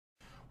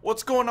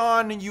What's going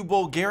on, you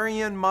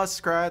Bulgarian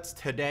muskrats?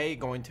 Today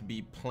going to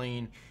be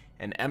playing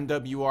an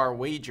MWR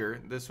wager.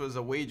 This was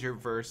a wager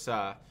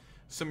versus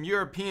some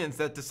Europeans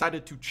that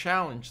decided to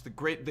challenge the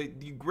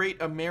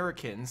great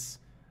Americans.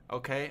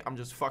 Okay, I'm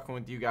just fucking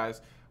with you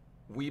guys.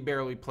 We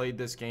barely played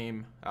this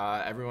game.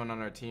 Everyone on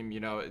our team,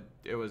 you know,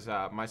 it was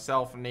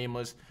myself,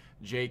 Nameless,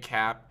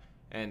 J-Cap,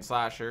 and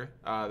Slasher.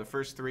 The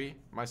first three,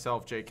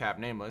 myself, J-Cap,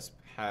 Nameless,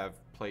 have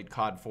played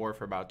COD 4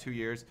 for about 2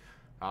 years.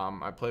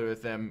 I played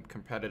with them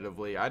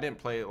competitively. I didn't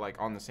play like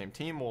on the same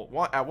team.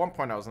 Well, at one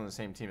point I was on the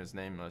same team as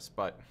Nameless,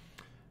 but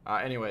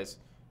anyways,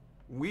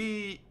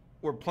 we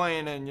were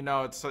playing, and you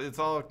know, it's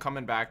all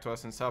coming back to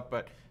us and stuff.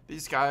 But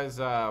these guys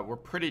were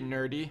pretty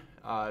nerdy.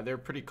 They're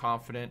pretty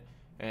confident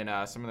in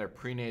some of their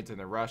pre-nades and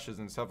their rushes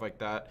and stuff like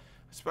that,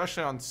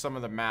 especially on some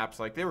of the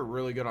maps. Like, they were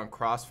really good on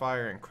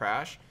Crossfire and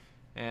Crash.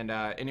 And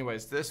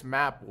anyways, this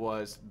map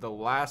was the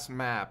last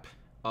map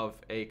of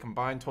a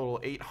combined total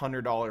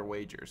 $800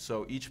 wager.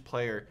 So each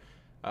player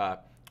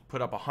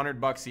put up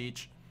 $100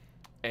 each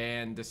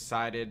and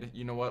decided,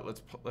 you know what,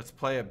 let's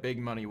play a big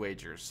money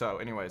wager. So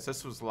anyways,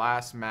 this was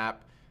last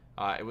map.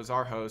 It was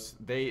our host.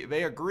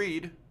 They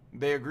agreed.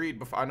 They agreed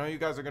before. I know you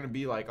guys are gonna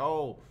be like,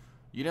 oh,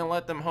 you didn't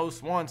let them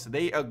host once.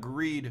 They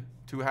agreed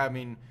to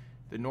having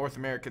the North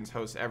Americans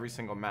host every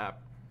single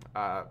map.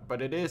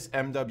 But it is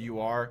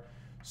MWR.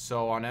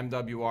 So on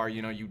MWR,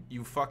 you know,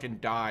 you fucking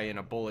die in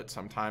a bullet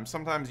sometimes.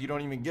 Sometimes you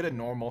don't even get a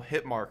normal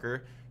hit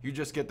marker. You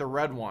just get the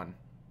red one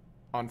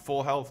on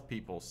full health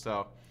people.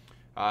 So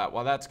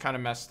while that's kind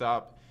of messed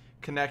up,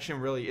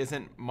 connection really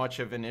isn't much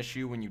of an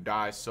issue when you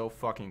die so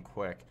fucking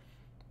quick.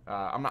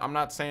 I'm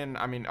not saying,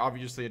 I mean,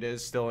 obviously it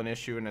is still an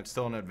issue and it's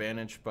still an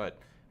advantage, but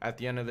at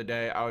the end of the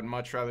day, I would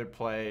much rather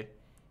play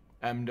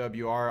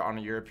MWR on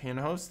a European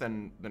host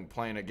than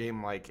playing a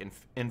game like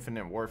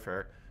Infinite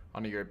Warfare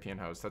on a European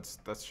host.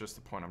 That's just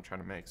the point I'm trying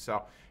to make.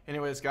 So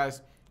anyways,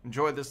 guys,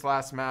 enjoy this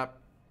last map.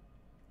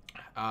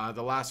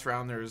 The last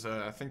round,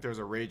 I think there's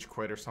a rage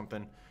quit or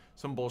something,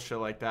 some bullshit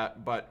like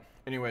that. But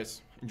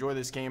anyways, enjoy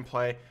this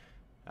gameplay.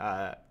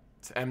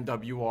 It's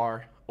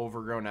MWR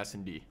Overgrown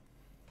S&D.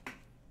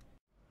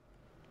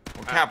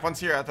 Well, Cap, once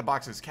here at the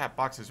boxes. Cap,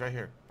 boxes right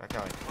here. Back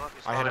alley.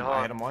 I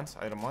hit him once.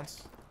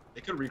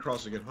 They could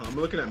recross again, huh? I'm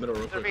looking at middle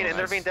real quick.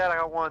 They're being dead. I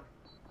got one.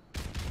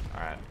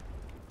 Alright.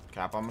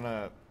 Cap, I'm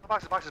gonna...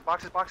 Boxes.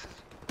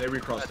 They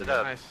recrossed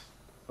again. Nice.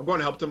 I'm going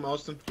to help them,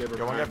 Austin.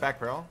 Go on that back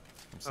barrel.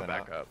 I'm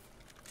back up.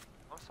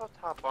 I'm so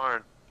top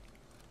barn.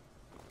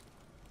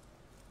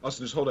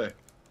 Austin, just hold A.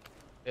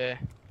 Yeah.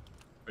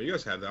 Oh, you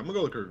guys have that. I'm gonna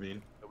go look at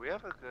ravine. We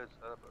have a good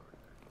setup over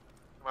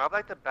there. I'd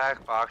like the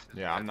back boxes.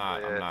 Yeah, I'm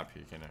not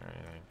peeking it or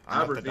anything.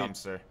 I'm at the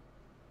dumpster.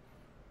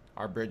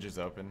 Our bridge is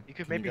open. You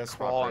could maybe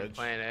crawl on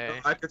plan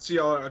A. I could see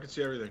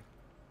everything.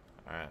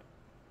 Alright.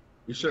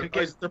 You should have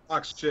placed their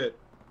box shit.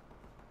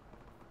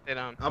 Stay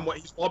down.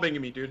 He's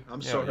wallbanging me, dude.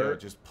 I'm so hurt.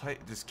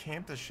 Just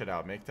camp this shit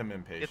out. Make them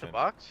impatient. Get the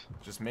box?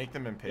 Just make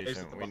them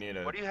impatient. We need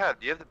a... What do you have?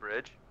 Do you have the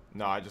bridge?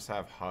 No, I just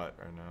have hut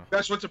right now.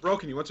 That's what's a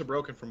broken. He wants a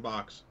broken from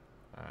box.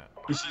 Alright.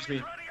 He sees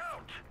me.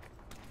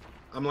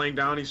 I'm laying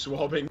down. He's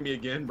wallbanging me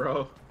again,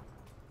 bro.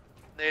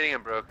 Nading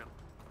and broken.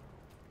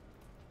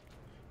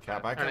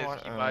 Cap, I can keep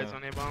eyes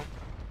on A-bomb.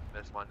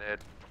 Missed my nade.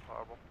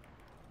 Horrible.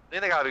 I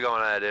think they gotta be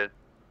going at it, dude.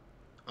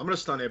 I'm gonna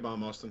stun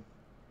A-bomb, Austin.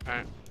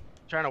 Alright.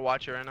 Trying to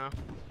watch it right now.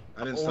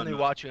 I didn't I'm stun only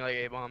watching like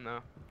A-bomb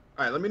now.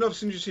 Alright, let me know as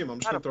soon as you see him. I'm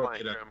just gonna throw a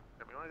hit at him.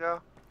 You wanna go?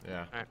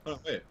 Yeah. Alright. Oh,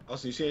 wait.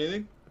 Austin, you see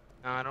anything?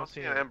 No, I don't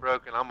see it. I'm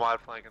broken. I'm wide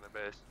flanking the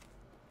base.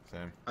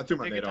 Same. I threw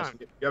my nade, Austin.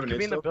 You have a Could nade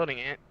be in the still? building,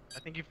 Ant. I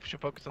think you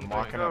should focus on the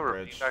walking building. up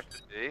bridge. Back to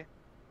D.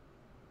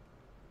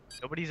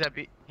 Nobody's at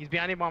B. He's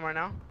behind A-bomb right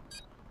now.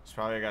 He's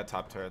probably got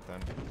top turret then.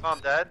 Oh, I'm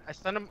dead. I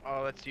stunned him.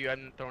 Oh, that's you. I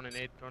didn't throw in a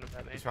nade. Throwing a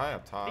bad nade. He's probably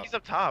up I top. think he's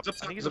up top.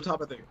 He's up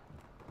top, I think.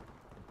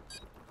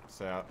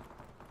 Stay out.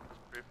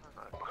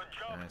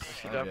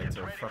 Nice. I'll get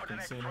to fucking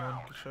scene one.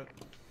 Good shit.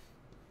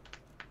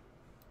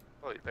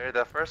 Oh, you buried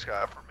that first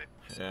guy for me.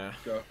 Yeah.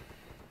 Go.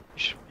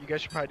 You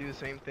guys should probably do the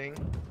same thing.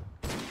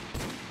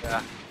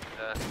 Yeah.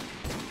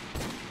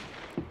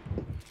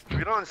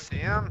 We don't see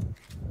him.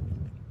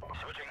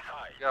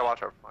 You gotta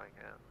watch our flank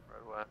hand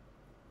right away.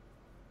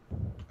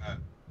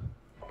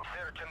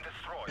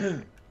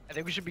 I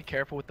think we should be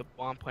careful with the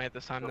bomb plant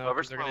this time, though,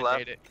 Over because they're to gonna the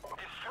nade it. Oh,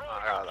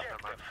 I got that.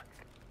 Never mind.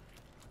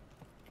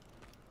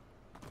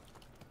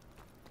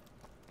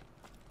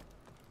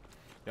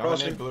 Y'all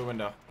need blue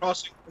window.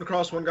 Crossing.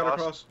 One got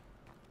across.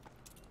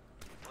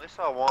 I only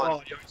saw one.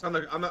 Oh, yeah, he's on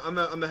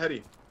the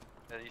heady.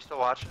 And you still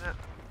watching it?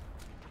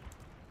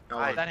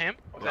 Is that him?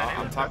 Is that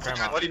him? I'm top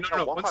grandma.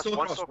 No, one's still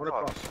across. One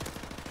across.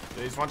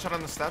 He's one shot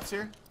on the steps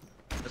here?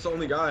 That's the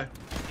only guy.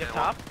 Get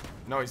top?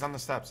 No, he's on the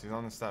steps. He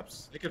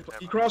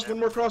crossed, one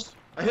more cross.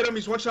 I hit him.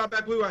 He's one shot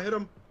back blue. I hit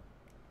him.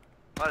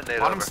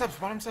 Bottom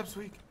steps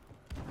weak.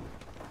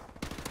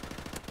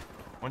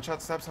 One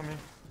shot steps on me.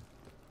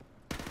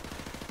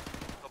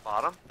 The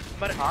bottom?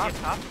 But top?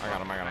 I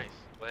got him. Nice.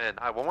 Win.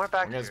 Alright, one more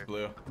back One here. guy's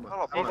blue.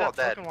 Oh, broken all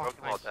dead. Broken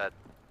all Nice. dead.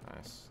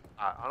 Nice.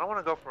 I don't want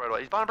to go for it.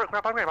 He's bottom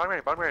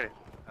granny.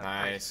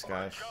 Nice,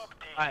 guys.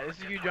 Alright, this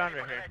is you, John,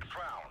 right here.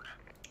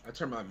 I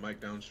turned my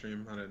mic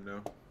downstream. I didn't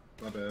know.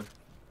 My bad.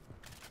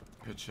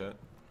 Good shit.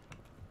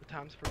 The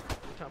times for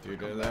Dude,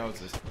 that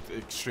was an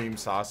extreme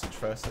sausage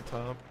fest at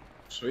top.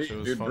 Sweet, Shit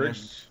was dude. funny.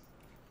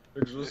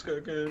 Briggs was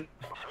cooking.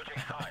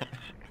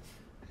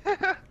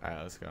 Alright,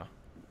 let's go.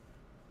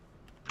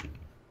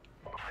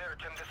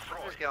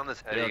 Just get on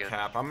this head Yo, again.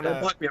 Cap, I'm Don't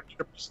gonna... block me.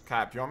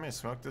 Cap, you want me to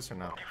smoke this or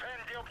no?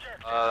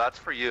 That's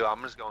for you.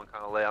 I'm just going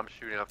kind of late. I'm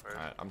shooting up first.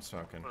 Alright, I'm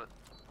smoking.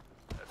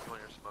 That's when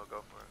your smoke.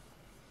 Go for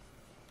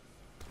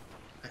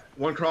it.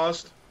 One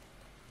crossed.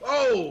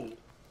 Oh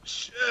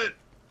shit!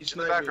 He Get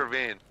the sniped back me.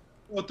 ravine.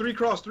 Oh, three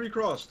crossed. Three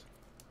crossed.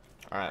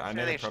 Alright, I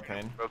need a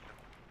propane.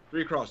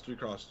 Three crossed. Three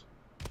crossed.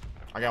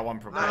 I got one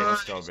propane,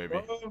 let's go, baby.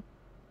 Bro.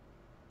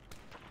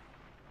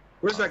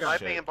 Where's that guy?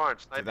 Sniping in barn.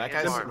 Did Sniping that in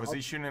guy, barn. was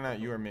he shooting at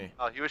you or me?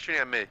 Oh, he was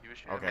shooting at me. He was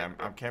shooting Okay, at me.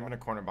 I'm camping a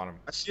corner bottom.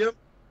 I see him.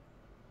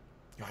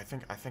 Yo, I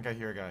think I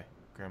hear a guy.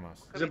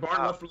 Grandma's. He's in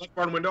barn left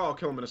barn window. I'll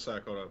kill him in a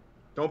sec. Hold up.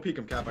 Don't peek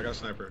him, Cap. I got a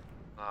sniper.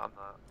 No, I'm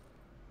not.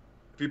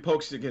 If he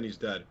pokes again, he's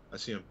dead. I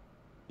see him.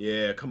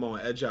 Yeah, come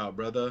on, edge out,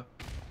 brother.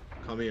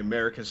 Call me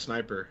American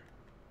Sniper.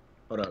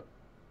 Hold up.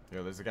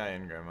 Yo, there's a guy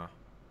in Grandma.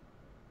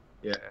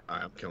 Yeah,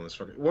 alright, I'm killing this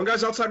fucker. One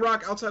guy's outside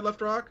rock, outside left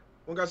rock.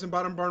 One guy's in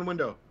bottom barn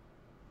window.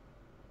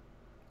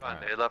 Fine,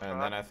 Alright, they left and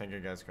rock. then I think a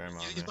guy's Grandma.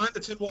 He's behind the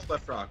tin wall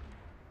left rock.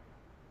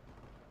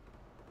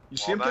 You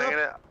see him, Wall banging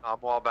Cap? it? I'm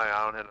wall banging.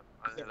 I don't hit him.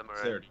 I didn't hit him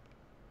It's already. there.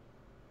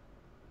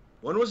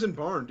 One was in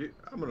barn, dude.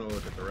 I'm gonna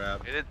look at the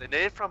wrap. They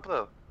naded front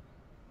blue.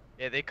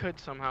 Yeah, they could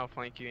somehow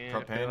flank you in.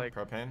 Propane, Like,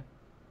 propane.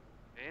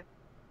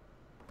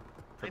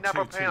 He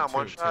never pain on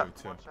one shot.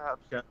 two. One shot.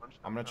 Okay. One shot.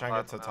 I'm gonna try and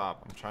get to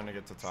top. I'm trying to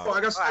get to top. Oh,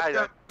 I got sniped.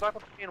 Alright, Cap.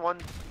 back in one.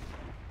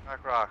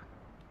 Back rock.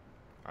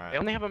 they Alright.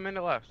 only have a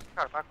minute left.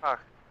 Back rock. Back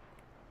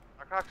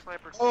rock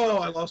sniper. Oh,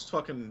 I lost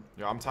fucking.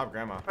 Yo, I'm top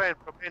Grandma.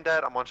 Propane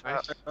dead. I'm one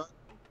shot. Nice.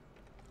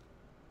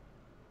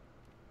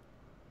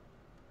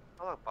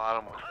 Oh, look,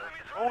 bottom one.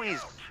 Oh,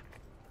 he's.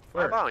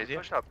 Where? Bottom, he's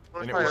pushed up.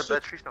 Anyone?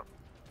 That tree stump.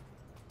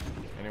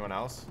 Anyone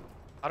else?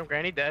 Bottom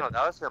granny dead. No,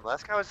 that was him.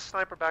 Last guy was a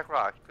sniper back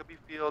rock. He could be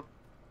field.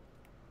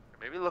 Or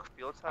maybe look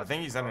field side. I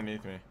think he's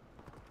underneath me.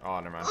 Oh,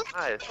 never mind.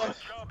 Nice.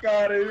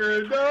 Got it,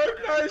 here, dog.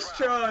 Nice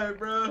try,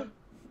 bro.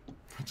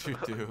 What'd you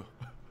do?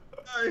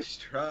 Nice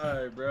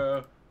try,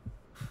 bro.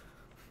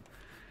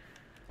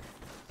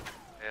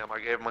 Damn, I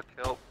gave him a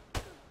kill.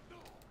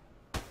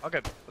 Okay,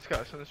 let's go.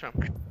 Let's finish this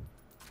round.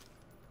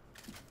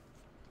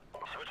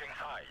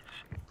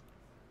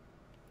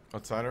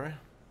 What side are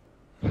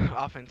we?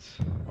 Offense.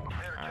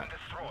 Alright.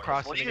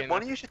 Crossing again.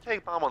 One of you should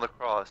take bomb on the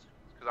cross.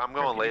 Because I'm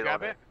going Can you late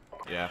grab on it?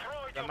 Yeah.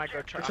 I might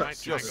go try. I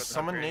might Yo, try to go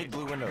someone top nade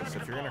blue windows.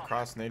 If you're gonna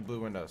cross, nade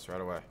blue windows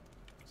right away.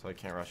 So I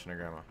can't rush into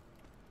Grandma.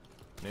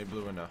 Nade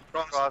blue window.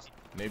 Cross.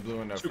 Nade blue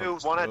window. Two, from-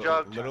 one at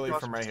jug, Literally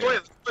cross. from right Let's go here.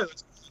 ahead.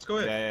 Let's go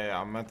ahead.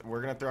 Yeah.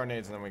 We're gonna throw our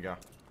nades and then we go.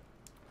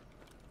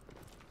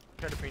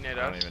 Try to pre-nade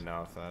I don't us. even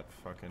know if that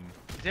fucking.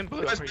 He's in blue.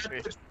 You I'm guys pretty sure.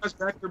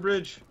 back the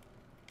bridge.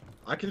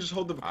 I can just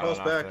hold the I cross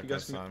don't know if back. that You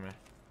guys guy's can. on me.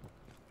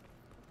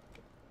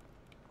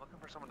 Looking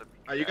for someone to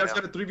beat. You guys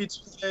got a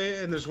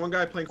 3v2, and there's one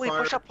guy playing Wait,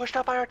 fire. pushed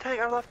up by our tank,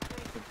 our left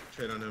tank.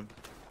 Trade on him.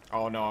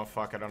 Oh no,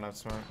 fuck! I don't have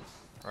smoke.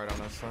 Right on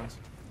those stones.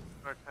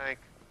 Our tank.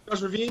 You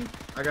guys ravine?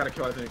 I got a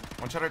kill, I think.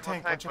 One shot our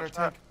tank. One shot our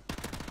tank.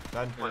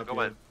 Dead. Come on,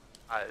 go in.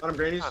 Alright. Got him,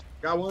 grannies.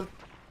 Got one.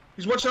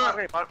 He's one shot.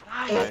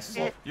 Nice.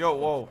 Yo,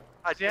 whoa.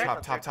 Yeah.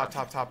 Top.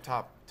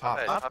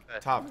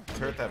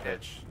 Turret that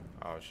bitch.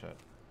 Oh shit.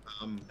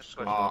 Push.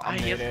 Oh, I'm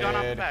He hasn't gone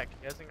off the naded. back.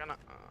 He hasn't gone up.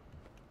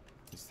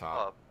 He's Pull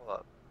top. up, pull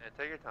up. And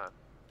take your time.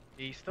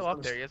 He's still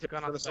up there. He hasn't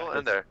gone off the Still back.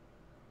 in there.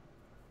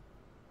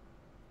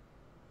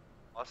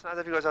 I'll snap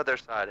if he goes out their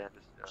side and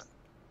just.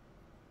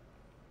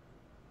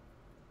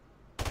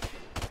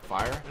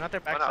 Fire? They're not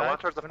their Why not? backside. One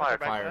towards the They're not their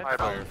fire.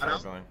 backside. Fire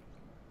going.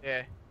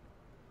 Yeah.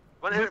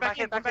 One Move in, back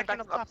in, back back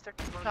in up, up top. upstairs.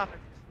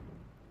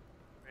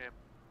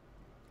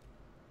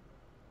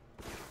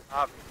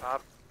 Top.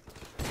 Top.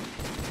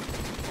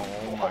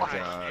 Oh my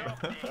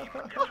god.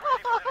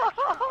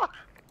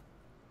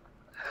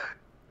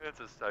 It's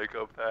a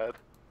psychopath.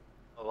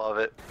 I love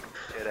it.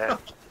 Get it.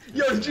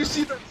 Yo, did you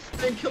see the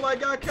thing kill I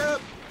got, Cap?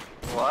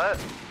 What?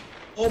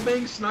 Old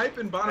bang snipe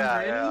and bottom Yeah,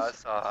 I grannies?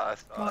 saw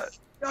it. God,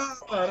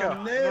 Go. I'm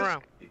Move nasty.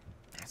 around.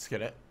 Let's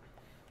get it.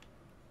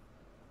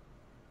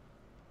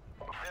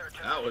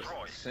 That was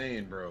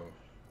insane, bro.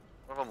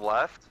 One of them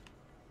left?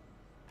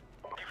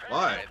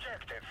 Why?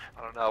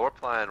 I don't know. We're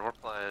playing.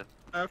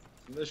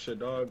 This shit,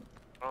 dog.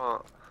 I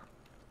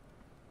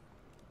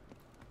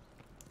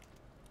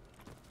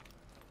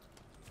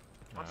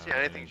don't see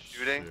anything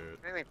shooting. Shoot.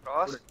 Anything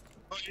cross?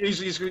 Oh,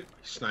 he's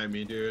snipe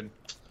me, dude.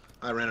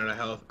 I ran out of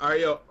health.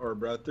 Alright, yo, or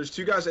bro. There's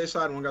two guys A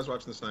side and one guy's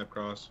watching the snipe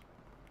cross.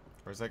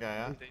 Where's that guy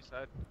at? They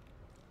said.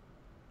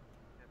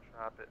 Can't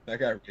trap it. That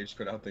guy rage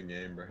quit out the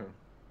game, bro. He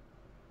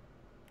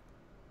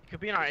could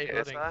be in our A Is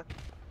building. that?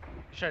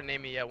 You should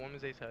name me. Yeah, one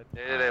was A side.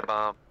 Day-to-day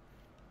bomb.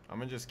 I'm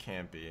gonna just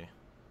camp B.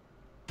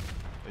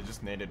 They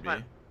just naded B.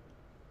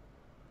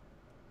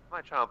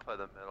 Might try and play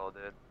the middle,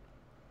 dude.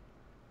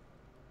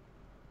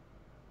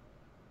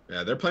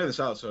 Yeah, they're playing this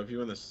out, so if you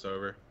win this, it's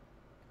over.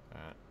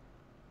 Alright.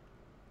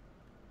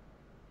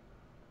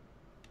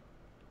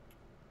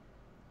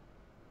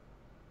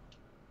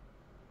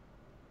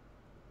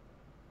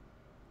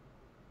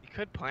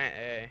 could plant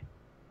A.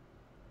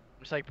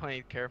 Just like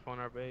playing careful on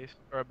our base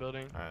or our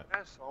building. Alright. I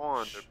saw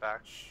on their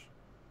back.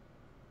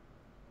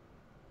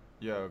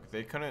 Yo,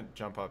 they couldn't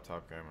jump up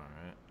top grandma,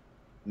 right?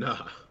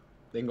 Nah.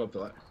 They can go up the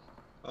ladder.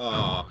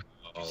 Oh.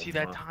 Did you see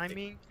that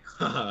timing?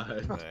 God.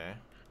 There.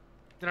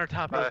 It's in our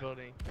top A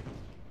building.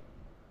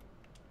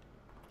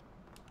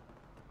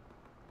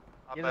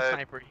 He has a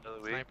sniper.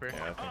 Sniper. Yeah,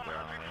 I think they're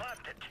on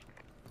there.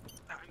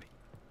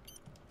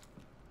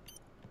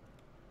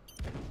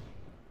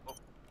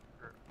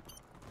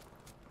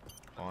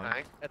 On.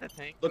 Tank? At the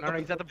tank. Look No, up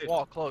he's in at the the-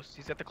 wall, close.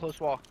 He's at the close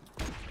wall.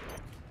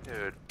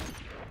 Dude.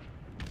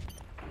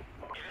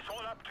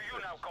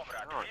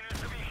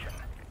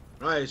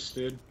 Nice,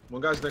 dude.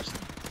 One guy's next.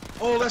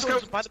 Oh, let's go.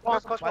 By the wall,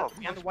 Close wall,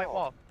 behind the close white wall.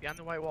 wall. Behind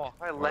the white wall.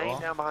 Why laying wall?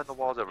 down behind the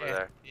walls over Yeah,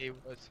 there? he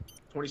was.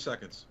 20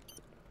 seconds.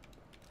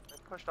 They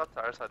pushed up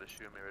to our side to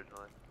shoot me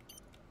originally.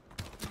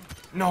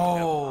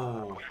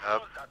 No.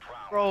 Yep.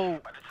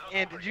 Bro,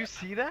 and did you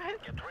see that?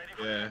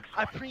 Yeah.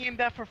 I pre-aimed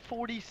that for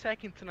 40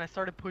 seconds and I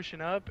started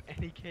pushing up and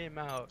he came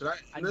out. Should I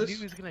I end knew this?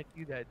 he was gonna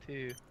do that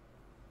too.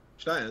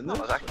 Should I end Oh,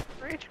 this? that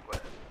rage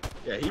quit.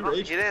 Yeah, he You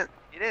raged. didn't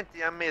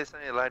DM me to say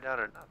you lie down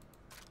or nothing.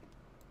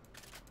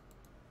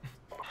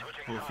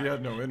 Well, if you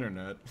had no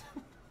internet.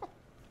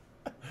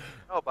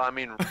 No, but I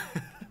mean,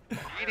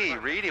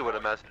 Reedy would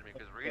have messaged me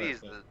because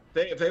Reedy's the.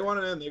 If they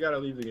want to end, they gotta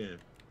leave the game.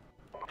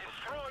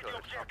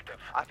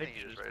 I I think think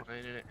he he just was raged.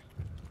 playing in it.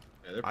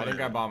 Yeah, they're I didn't playing.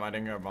 get bomb. I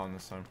didn't get bomb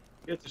this time.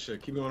 Get the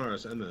shit. Keep going on.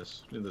 Let's end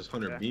this. We need this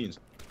 100 Yeah. beans.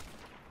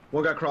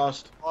 One got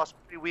crossed. Lost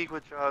pretty weak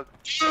with Jug.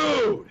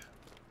 Dude!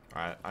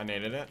 Alright, I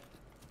naded it.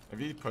 If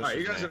he pushes Alright,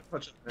 you guys me. gotta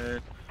punch it,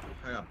 man.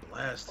 I got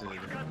blasted.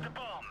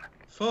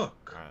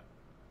 Fuck. Alright.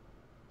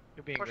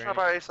 Could be in Pushing granny.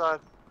 up our A side.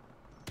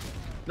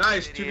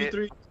 Nice. Idiot.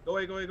 2v3. Go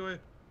away, go away, go away.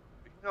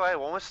 We can go A.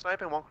 One was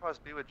sniping, one cross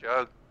B with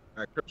Jug.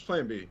 Alright, Crips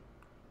playing B.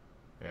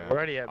 Yeah. We're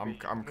already at I'm B.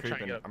 I'm trying to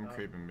creeping. get up I'm top.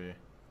 creeping B.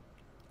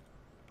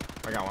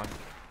 I got one.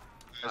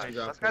 Nice, Nice.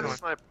 good That's job. guy's a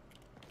sniper.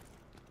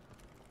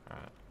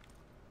 Alright.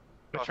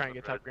 We're trying to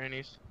get top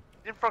grannies.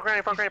 In front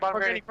granny, bottom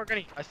granny. Front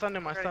granny. I stunned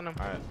him. I stunned him.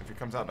 Alright, if he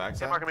comes out Stay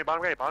backside, marking me,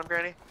 bottom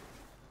granny.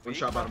 One B,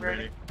 shot bottom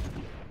granny.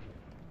 granny.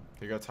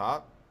 he go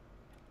top.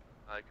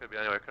 It could be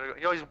anyway.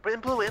 Yo, he's in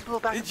blue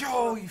back.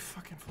 Yo, you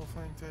fucking full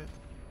flanked it.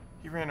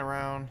 He ran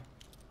around.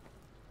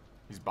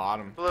 He's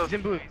bottom. Blue. He's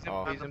in blue. He's in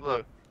Oh. blue. He's in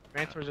blue.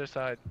 Ran towards their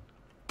side.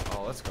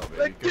 Oh, let's go, baby.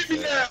 Like, Good give me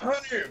shit. that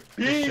 100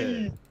 Good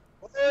beans.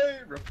 Boy,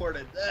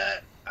 reported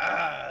that.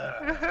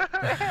 Ah.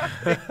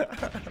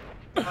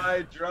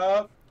 I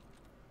drop.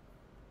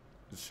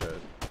 Good shit.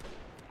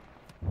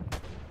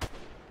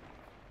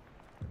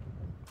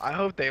 I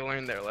hope they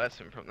learned their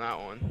lesson from that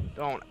one.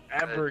 Don't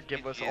ever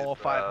give us all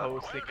 5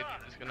 hosts thinking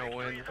you're just gonna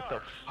win. What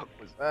the fuck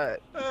was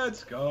that?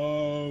 Let's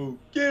go.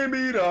 Give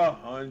me the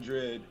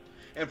 100.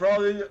 And for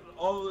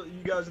all of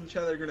you guys in the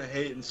chat that are gonna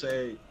hate and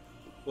say,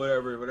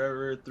 whatever,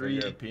 They're 3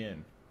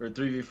 European. or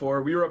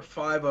 3v4, we were up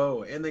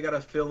 5-0, and they got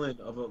a fill-in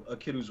of a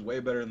kid who's way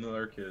better than the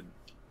other kid.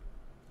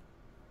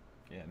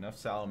 Yeah, enough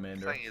He's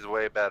salamander. saying he's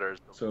way better.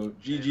 So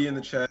GG in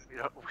the chat.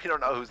 We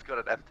don't know who's good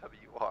at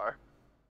MWR.